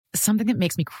Something that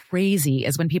makes me crazy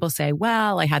is when people say,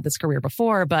 well, I had this career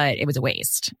before, but it was a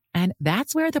waste. And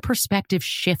that's where the perspective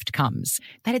shift comes,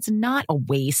 that it's not a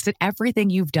waste, that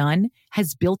everything you've done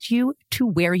has built you to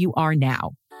where you are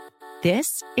now.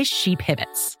 This is She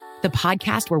Pivots, the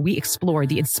podcast where we explore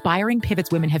the inspiring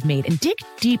pivots women have made and dig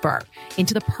deeper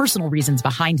into the personal reasons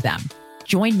behind them.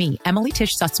 Join me, Emily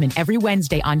Tish Sussman, every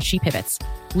Wednesday on She Pivots.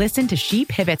 Listen to She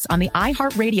Pivots on the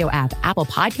iHeartRadio app, Apple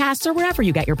Podcasts, or wherever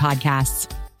you get your podcasts.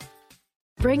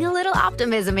 Bring a little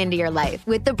optimism into your life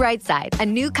with The Bright Side, a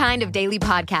new kind of daily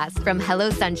podcast from Hello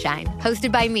Sunshine,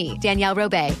 hosted by me, Danielle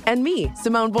Robay. And me,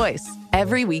 Simone Boyce.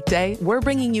 Every weekday, we're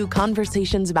bringing you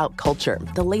conversations about culture,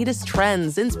 the latest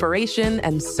trends, inspiration,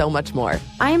 and so much more.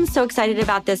 I am so excited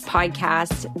about this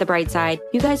podcast, The Bright Side.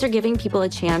 You guys are giving people a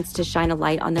chance to shine a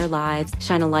light on their lives,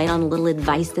 shine a light on a little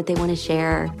advice that they want to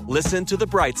share. Listen to The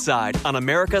Bright Side on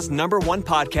America's #1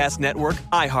 podcast network,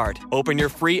 iHeart. Open your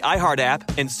free iHeart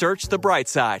app and search The Bright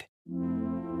Side.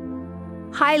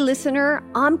 Hi, listener.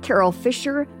 I'm Carol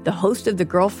Fisher, the host of The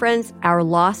Girlfriends, Our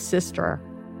Lost Sister.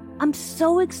 I'm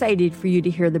so excited for you to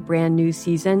hear the brand new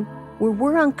season where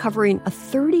we're uncovering a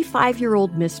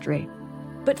 35-year-old mystery.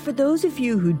 But for those of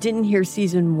you who didn't hear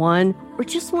season 1 or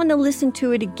just want to listen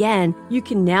to it again, you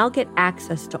can now get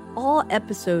access to all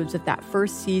episodes of that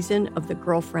first season of The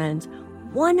Girlfriends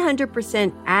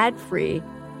 100% ad-free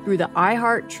through the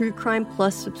iHeart True Crime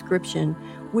Plus subscription,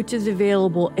 which is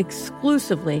available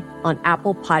exclusively on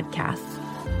Apple Podcasts.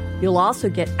 You'll also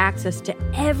get access to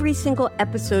every single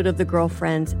episode of The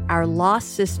Girlfriends, Our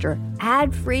Lost Sister,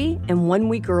 ad-free and 1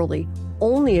 week early,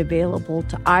 only available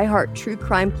to iHeart True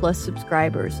Crime Plus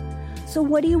subscribers. So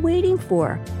what are you waiting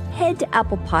for? Head to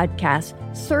Apple Podcasts,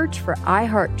 search for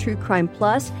iHeart True Crime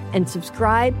Plus, and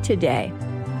subscribe today.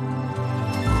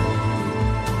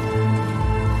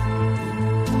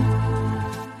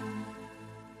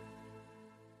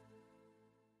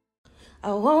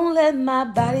 I won't let my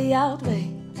body outweigh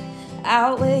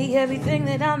everything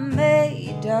that I'm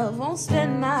made of. Won't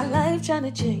spend my life trying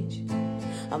to change.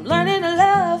 I'm learning to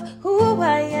love who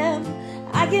I am.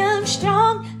 I am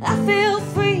strong, I feel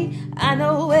free. I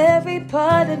know every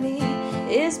part of me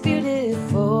is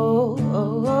beautiful,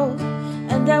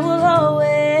 and I will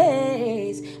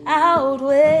always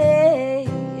outweigh.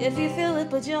 If you feel it,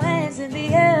 put your hands in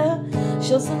the air.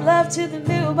 Show some love to the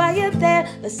mirror while you're there.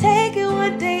 Let's take it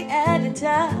one day at a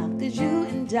time, 'cause you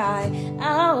and I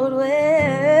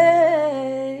outweigh.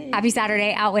 Happy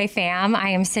Saturday, Outweigh fam. I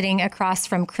am sitting across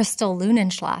from Crystal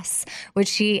Lunenschloss, which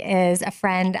she is a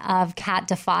friend of Kat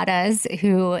DeFada's,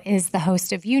 who is the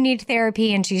host of You Need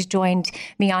Therapy, and she's joined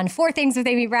me on 4 Things with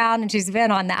Amy Brown, and she's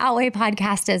been on the Outweigh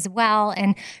podcast as well.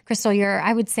 And Crystal,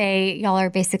 I would say y'all are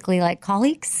basically like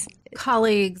colleagues?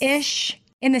 Colleagues-ish.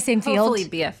 In the same field? Hopefully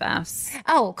BFFs.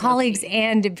 Oh, colleagues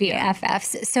and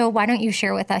BFFs. So why don't you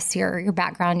share with us your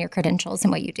background, your credentials,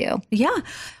 and what you do? Yeah.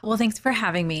 Well, thanks for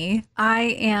having me.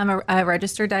 I am a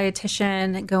registered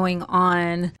dietitian going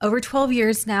on over 12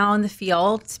 years now in the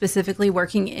field, specifically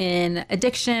working in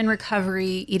addiction,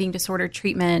 recovery, eating disorder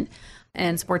treatment,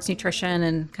 and sports nutrition,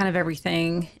 and kind of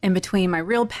everything in between. My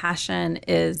real passion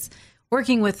is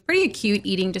working with pretty acute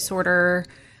eating disorder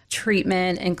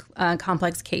treatment and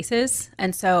complex cases.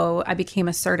 And so I became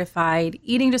a certified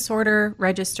eating disorder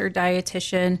registered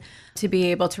dietitian to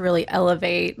be able to really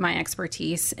elevate my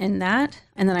expertise in that.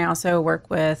 And then I also work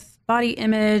with body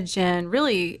image and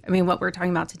really, what we're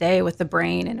talking about today with the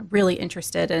brain, and really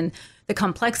interested in the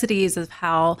complexities of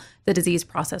how the disease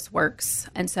process works.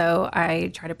 And so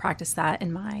I try to practice that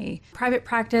in my private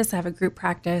practice. I have a group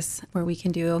practice where we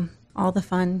can do all the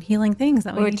fun healing things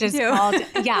that we need to do. Which is called,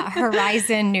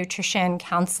 Horizon Nutrition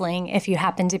Counseling, if you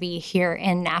happen to be here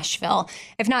in Nashville.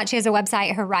 If not, she has a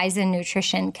website,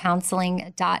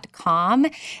 horizonnutritioncounseling.com.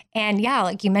 And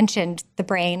like you mentioned, the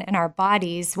brain and our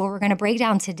bodies. Well, we're going to break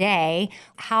down today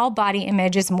how body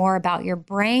image is more about your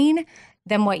brain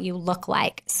than what you look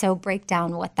like. So break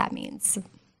down what that means.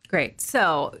 Great.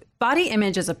 So body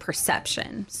image is a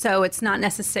perception. So it's not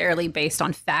necessarily based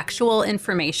on factual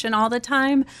information all the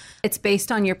time. It's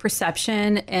based on your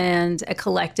perception and a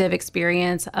collective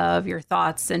experience of your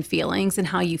thoughts and feelings and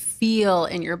how you feel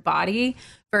in your body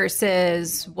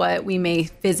versus what we may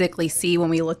physically see when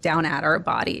we look down at our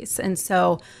bodies. And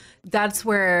so that's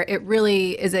where it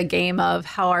really is a game of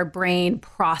how our brain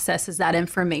processes that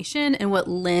information and what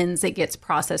lens it gets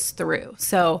processed through.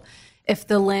 So if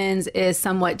the lens is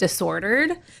somewhat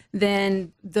disordered,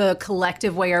 then the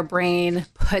collective way our brain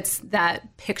puts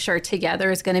that picture together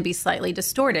is going to be slightly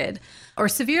distorted or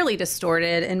severely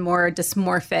distorted and more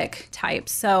dysmorphic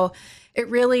types. So it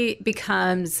really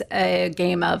becomes a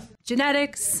game of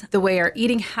genetics, the way our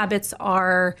eating habits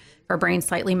are, our brain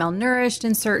slightly malnourished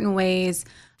in certain ways,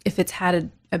 if it's had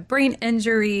a brain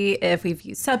injury, if we've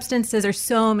used substances. There's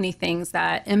so many things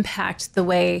that impact the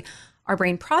way our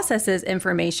brain processes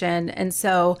information. And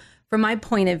so from my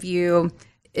point of view,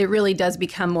 it really does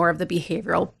become more of the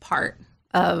behavioral part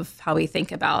of how we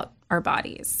think about our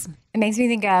bodies. It makes me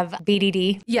think of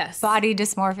BDD. Yes. Body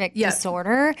dysmorphic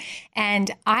disorder. And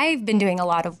I've been doing a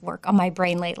lot of work on my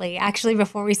brain lately. Actually,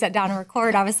 before we sat down to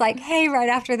record, I was like, hey, right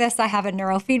after this, I have a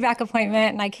neurofeedback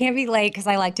appointment and I can't be late because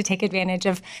I like to take advantage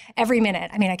of every minute.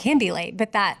 I mean, I can be late,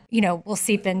 but that, will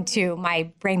seep into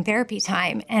my brain therapy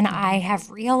time. And I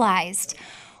have realized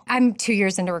I'm 2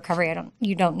 years into recovery.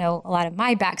 You don't know a lot of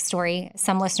my backstory.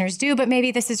 Some listeners do, but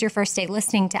maybe this is your first day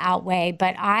listening to Outweigh.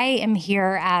 But I am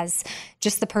here as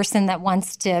just the person that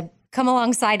wants to come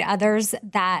alongside others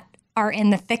that are in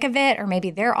the thick of it, or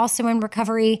maybe they're also in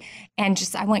recovery. And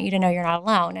just, I want you to know you're not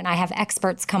alone. And I have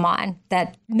experts come on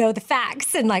that know the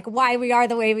facts and like why we are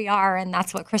the way we are. And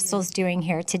that's what Crystal's doing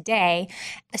here today.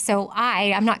 So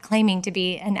I'm not claiming to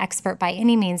be an expert by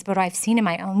any means, but what I've seen in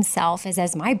my own self is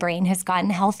as my brain has gotten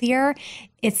healthier,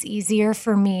 it's easier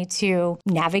for me to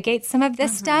navigate some of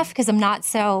this stuff because I'm not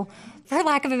so, for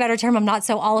lack of a better term, I'm not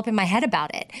so all up in my head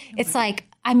about it. It's like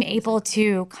I'm able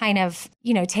to kind of,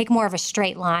 take more of a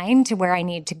straight line to where I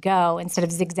need to go instead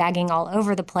of zigzagging all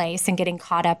over the place and getting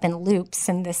caught up in loops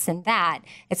and this and that.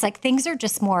 It's like things are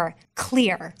just more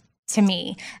clear to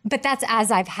me. But that's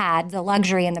as I've had the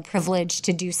luxury and the privilege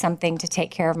to do something to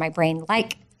take care of my brain,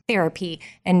 like therapy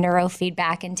and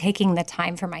neurofeedback and taking the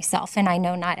time for myself. And I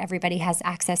know not everybody has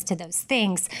access to those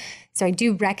things. So I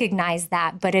do recognize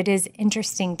that, but it is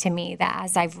interesting to me that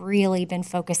as I've really been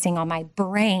focusing on my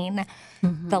brain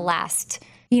the last,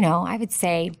 I would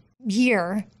say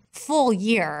full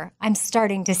year, I'm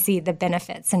starting to see the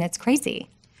benefits and it's crazy.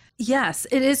 Yes,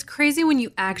 it is crazy when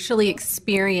you actually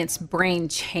experience brain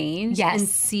change and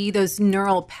see those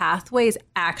neural pathways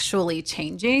actually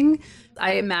changing.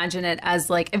 I imagine it as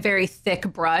like a very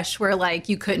thick brush where like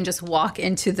you couldn't just walk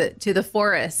into the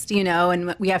forest,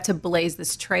 and we have to blaze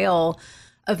this trail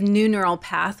of new neural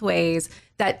pathways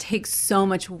that takes so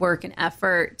much work and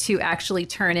effort to actually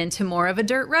turn into more of a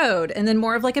dirt road and then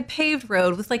more of like a paved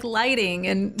road with like lighting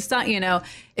and stuff,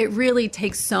 it really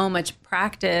takes so much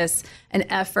practice and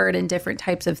effort and different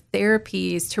types of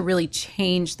therapies to really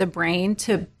change the brain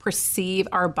to perceive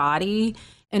our body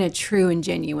in a true and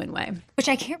genuine way. Which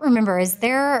I can't remember. Is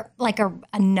there like a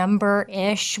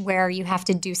number-ish where you have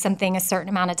to do something a certain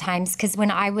amount of times? Because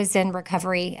when I was in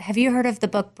recovery, have you heard of the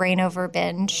book Brain Over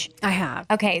Binge? I have.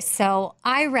 Okay, so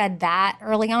I read that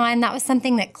early on. That was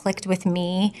something that clicked with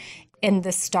me in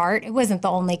the start. It wasn't the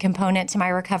only component to my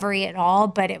recovery at all,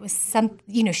 but it was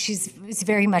she was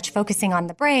very much focusing on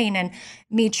the brain and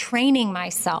me training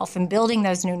myself and building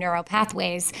those new neural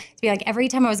pathways to be like, every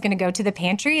time I was going to go to the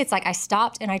pantry, it's like I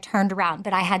stopped and I turned around,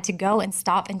 but I had to go and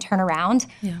stop and turn around.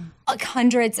 Yeah. Like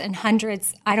hundreds and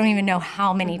hundreds, I don't even know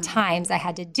how many times I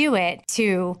had to do it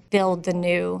to build the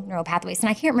new neural pathways. And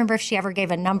I can't remember if she ever gave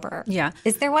a number. Yeah.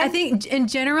 Is there one? I think in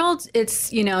general, it's,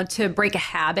 to break a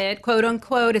habit, quote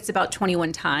unquote, it's about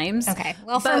 21 times. Okay.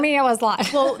 Well, for me, it was a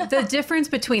lot. Well, the difference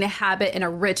between a habit and a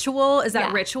ritual is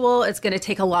that ritual is going to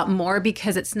take a lot more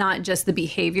because it's not just the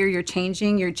behavior you're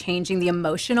changing the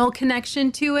emotional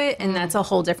connection to it. And that's a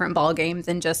whole different ballgame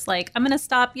than just like, I'm going to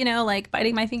stop, like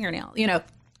biting my fingernail,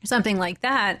 something like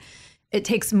that. It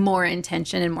takes more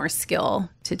intention and more skill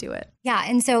to do it. Yeah.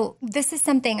 And so this is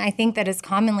something I think that is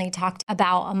commonly talked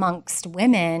about amongst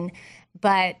women,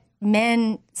 but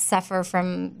men suffer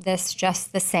from this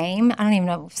just the same. I don't even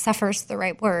know if suffer's the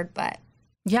right word, but.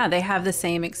 Yeah, they have the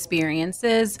same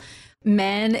experiences.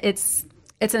 Men, it's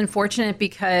unfortunate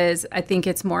because I think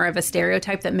it's more of a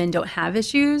stereotype that men don't have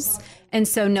issues. And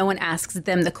so no one asks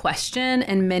them the question.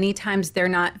 And many times they're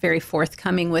not very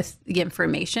forthcoming with the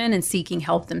information and seeking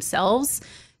help themselves.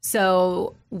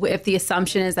 So if the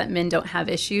assumption is that men don't have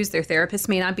issues, their therapists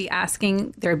may not be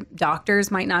asking, their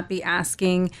doctors might not be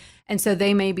asking. And so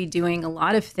they may be doing a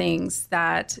lot of things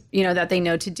that, that they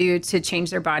know to do to change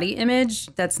their body image.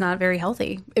 That's not very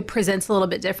healthy. It presents a little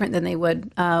bit different than they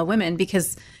would women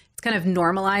because it's kind of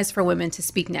normalized for women to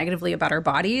speak negatively about our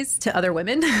bodies to other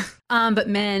women. But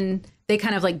men, they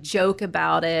kind of like joke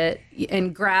about it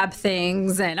and grab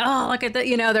things and, look at that.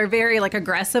 They're very like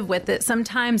aggressive with it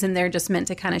sometimes, and they're just meant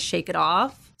to kind of shake it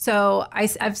off. So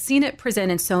I've seen it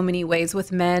present in so many ways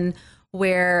with men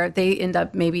where they end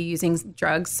up maybe using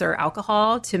drugs or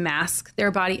alcohol to mask their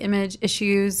body image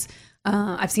issues.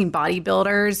 I've seen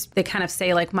bodybuilders, they kind of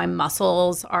say like my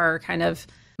muscles are kind of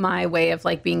my way of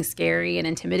like being scary and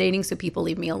intimidating, so people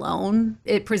leave me alone.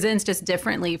 It presents just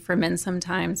differently for men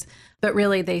sometimes, but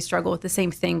really they struggle with the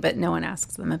same thing, but no one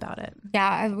asks them about it.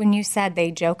 Yeah, when you said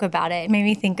they joke about it, it made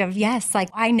me think of, yes, like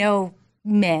I know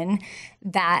men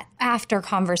that after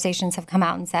conversations have come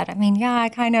out and said, I mean, yeah,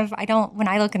 I don't, when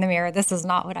I look in the mirror, this is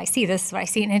not what I see, this is what I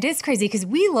see. And it is crazy because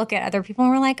we look at other people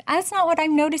and we're like, that's not what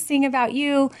I'm noticing about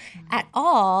you at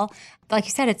all. Like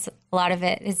you said, it's a lot of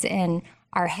it is in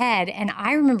our head. And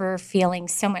I remember feeling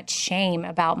so much shame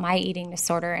about my eating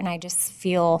disorder. And I just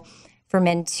feel for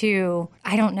men too,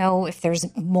 I don't know if there's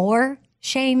more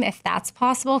shame, if that's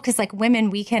possible. Because like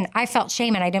women, I felt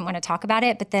shame and I didn't want to talk about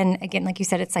it. But then again, like you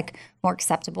said, it's like more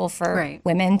acceptable for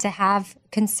women to have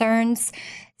concerns.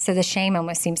 So the shame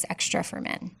almost seems extra for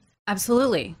men.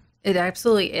 Absolutely. It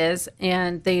absolutely is.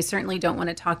 And they certainly don't want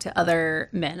to talk to other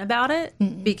men about it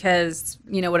because,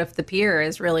 what if the peer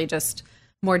is really just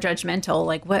more judgmental?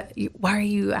 Like, why are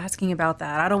you asking about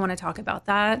that? I don't want to talk about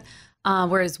that.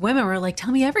 Whereas women were like,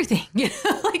 tell me everything,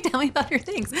 like tell me about your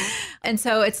things. And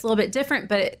so it's a little bit different,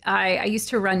 but I used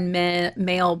to run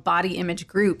male body image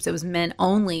groups. It was men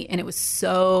only. And it was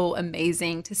so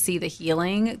amazing to see the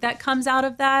healing that comes out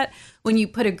of that when you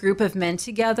put a group of men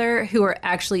together who are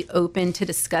actually open to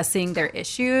discussing their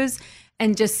issues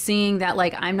and just seeing that,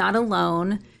 like, I'm not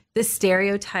alone. This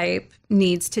stereotype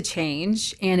needs to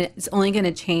change, and it's only going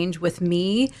to change with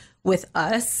me, with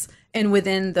us, and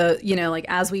within the, like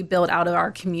as we build out of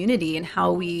our community and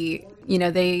how we,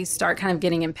 they start kind of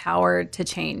getting empowered to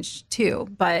change too.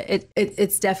 But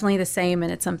it's definitely the same,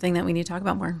 and it's something that we need to talk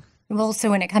about more. Well, so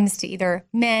when it comes to either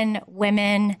men,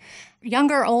 women,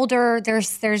 younger, older,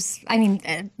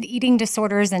 eating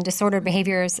disorders and disordered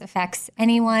behaviors affects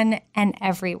anyone and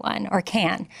everyone, or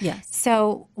can. Yes.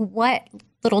 So what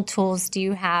little tools do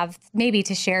you have maybe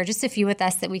to share, just a few with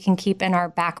us, that we can keep in our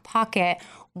back pocket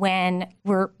when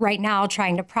we're right now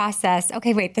trying to process,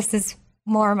 okay, wait, this is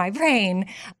more my brain,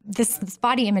 this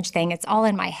body image thing, it's all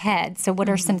in my head. So what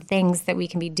are some things that we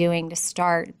can be doing to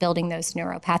start building those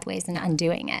neural pathways and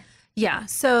undoing it? Yeah.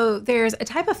 So there's a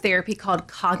type of therapy called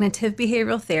cognitive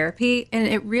behavioral therapy, and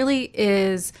it really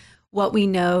is what we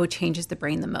know changes the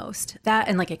brain the most, that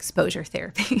and like exposure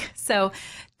therapy. So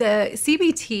the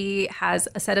CBT has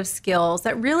a set of skills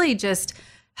that really just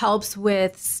helps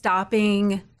with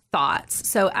stopping thoughts.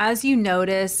 So as you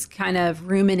notice kind of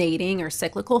ruminating or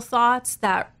cyclical thoughts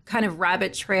that kind of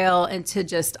rabbit trail into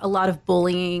just a lot of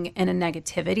bullying and a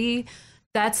negativity,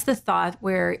 that's the thought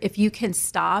where if you can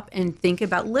stop and think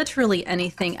about literally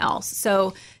anything else.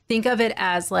 So think of it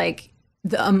as like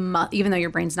even though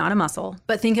your brain's not a muscle,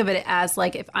 but think of it as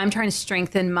like, if I'm trying to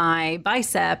strengthen my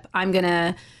bicep, I'm going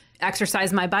to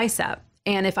exercise my bicep.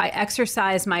 And if I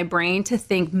exercise my brain to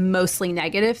think mostly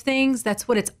negative things, that's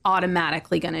what it's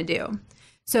automatically going to do.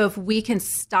 So if we can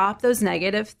stop those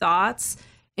negative thoughts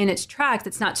in its tracks,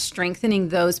 it's not strengthening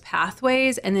those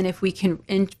pathways. And then if we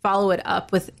can follow it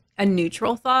up with a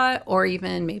neutral thought or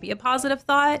even maybe a positive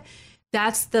thought,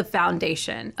 that's the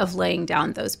foundation of laying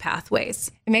down those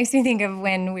pathways. It makes me think of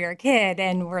when we were a kid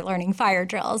and we're learning fire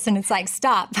drills, and it's like,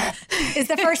 stop is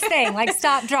the first thing, like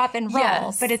stop, drop, and roll.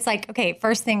 Yes. But it's like, okay,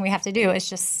 first thing we have to do is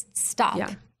just stop.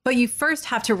 Yeah. But you first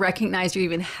have to recognize you're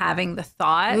even having the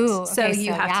thought. Ooh, so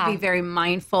you have to be very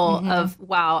mindful of,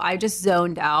 wow, I just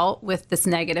zoned out with this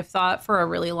negative thought for a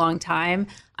really long time.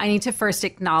 I need to first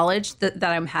acknowledge that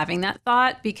I'm having that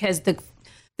thought, because the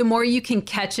more you can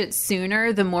catch it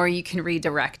sooner, the more you can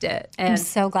redirect it. And I'm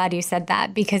so glad you said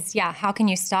that, because how can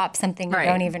you stop something you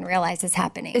don't even realize is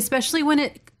happening? Especially when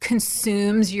it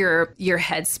consumes your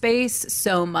headspace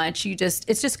so much,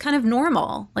 it's just kind of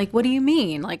normal. Like, what do you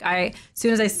mean? Like, as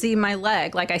soon as I see my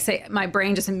leg, like I say, my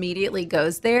brain just immediately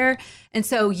goes there. And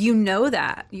so you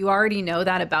already know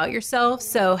that about yourself.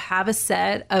 So have a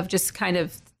set of just kind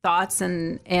of thoughts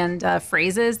and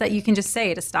phrases that you can just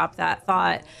say to stop that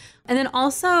thought. And then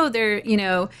also there,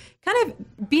 kind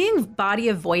of being body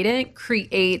avoidant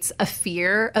creates a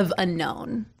fear of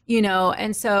unknown,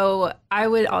 and so I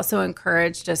would also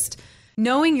encourage just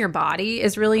knowing your body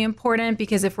is really important,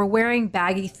 because if we're wearing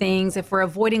baggy things, if we're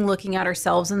avoiding looking at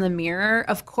ourselves in the mirror,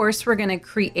 of course, we're going to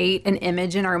create an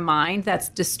image in our mind that's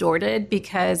distorted,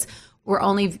 because we're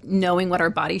only knowing what our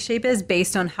body shape is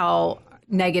based on how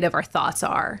negative our thoughts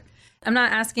are. I'm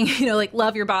not asking,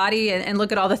 love your body and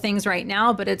look at all the things right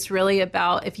now, but it's really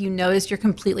about, if you notice you're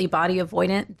completely body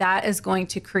avoidant, that is going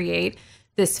to create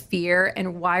this fear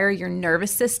and wire your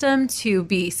nervous system to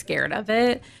be scared of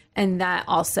it. And that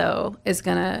also is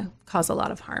going to cause a lot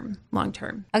of harm long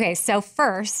term. Okay, so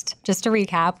first, just to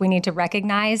recap, we need to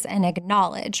recognize and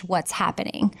acknowledge what's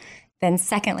happening. Then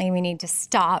secondly, we need to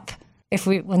stop.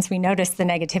 Once we notice the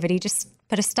negativity, just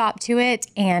put a stop to it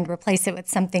and replace it with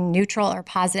something neutral or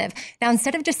positive. Now,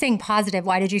 instead of just saying positive,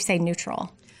 why did you say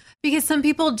neutral? Because some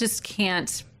people just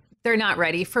can't, they're not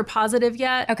ready for positive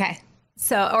yet. Okay.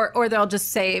 So, or they'll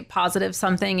just say positive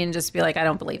something and just be like, I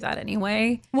don't believe that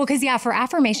anyway. Well, because for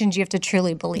affirmations, you have to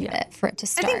truly believe it for it to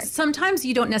start. I think sometimes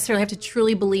you don't necessarily have to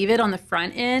truly believe it on the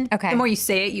front end. Okay. The more you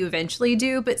say it, you eventually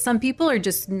do. But some people are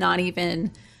just not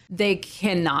even, they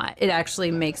cannot. It actually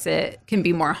can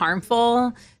be more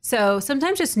harmful. So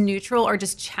sometimes just neutral or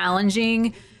just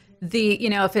challenging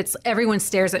if it's everyone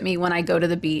stares at me when I go to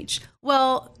the beach.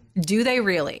 Well, do they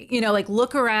really?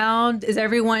 Look around. Is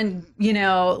everyone,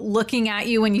 looking at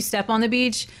you when you step on the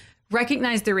beach?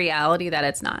 Recognize the reality that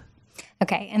it's not.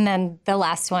 Okay. And then the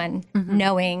last one,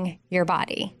 knowing your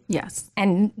body. Yes.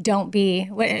 And don't be,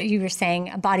 what you were saying,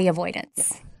 a body avoidance.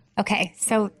 Yes. Okay.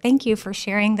 So thank you for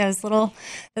sharing those little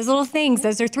things.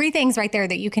 Those are 3 things right there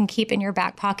that you can keep in your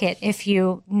back pocket if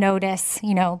you notice,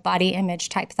 body image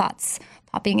type thoughts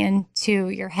popping into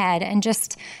your head. And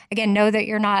just, again, know that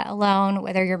you're not alone,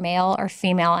 whether you're male or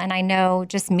female. And I know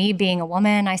just me being a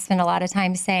woman, I spend a lot of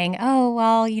time saying, oh,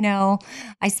 well,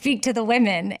 I speak to the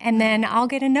women. And then I'll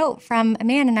get a note from a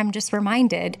man and I'm just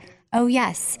reminded, oh,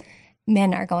 yes,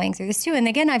 men are going through this too. And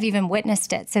again, I've even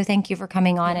witnessed it. So thank you for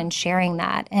coming on and sharing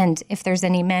that. And if there's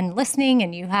any men listening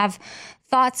and you have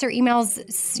thoughts or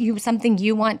emails, something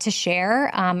you want to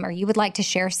share, or you would like to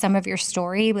share some of your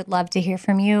story, would love to hear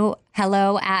from you.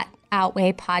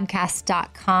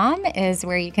 hello@outweigh.podcast.com is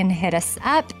where you can hit us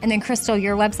up. And then Crystal,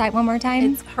 your website one more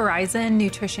time. It's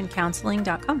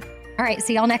horizonnutritioncounseling.com. All right.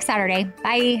 See y'all next Saturday.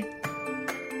 Bye.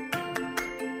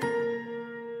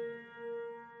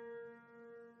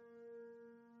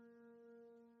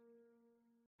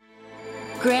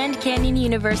 Grand Canyon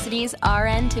University's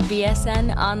RN to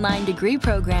BSN online degree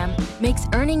program makes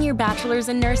earning your bachelor's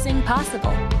in nursing possible.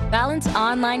 Balance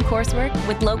online coursework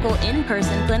with local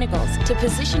in-person clinicals to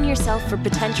position yourself for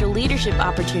potential leadership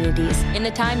opportunities in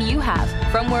the time you have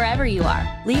from wherever you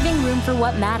are, leaving room for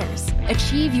what matters.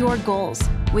 Achieve your goals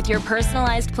with your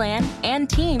personalized plan and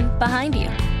team behind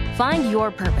you. Find your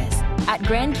purpose at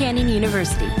Grand Canyon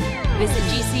University. Visit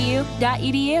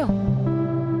gcu.edu.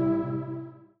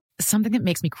 Something that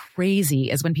makes me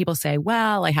crazy is when people say,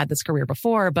 well, I had this career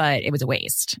before, but it was a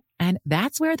waste. And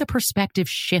that's where the perspective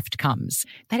shift comes,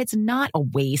 that it's not a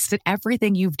waste, that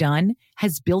everything you've done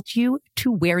has built you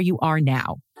to where you are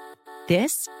now.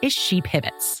 This is She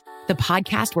Pivots, the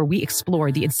podcast where we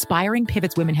explore the inspiring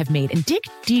pivots women have made and dig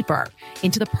deeper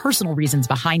into the personal reasons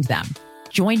behind them.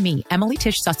 Join me, Emily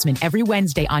Tish Sussman, every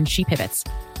Wednesday on She Pivots.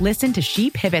 Listen to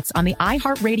She Pivots on the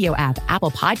iHeartRadio app,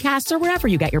 Apple Podcasts, or wherever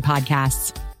you get your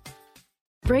podcasts.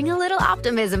 Bring a little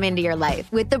optimism into your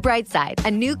life with The Bright Side,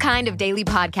 a new kind of daily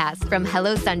podcast from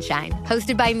Hello Sunshine,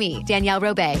 hosted by me, Danielle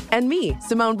Robay. And me,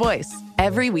 Simone Boyce.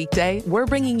 Every weekday, we're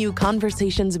bringing you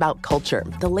conversations about culture,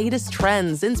 the latest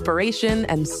trends, inspiration,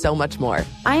 and so much more.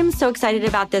 I am so excited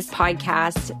about this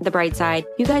podcast, The Bright Side.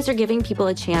 You guys are giving people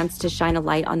a chance to shine a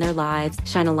light on their lives,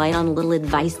 shine a light on a little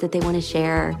advice that they want to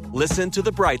share. Listen to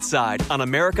The Bright Side on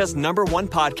America's #1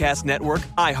 podcast network,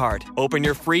 iHeart. Open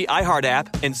your free iHeart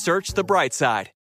app and search The Bright Side.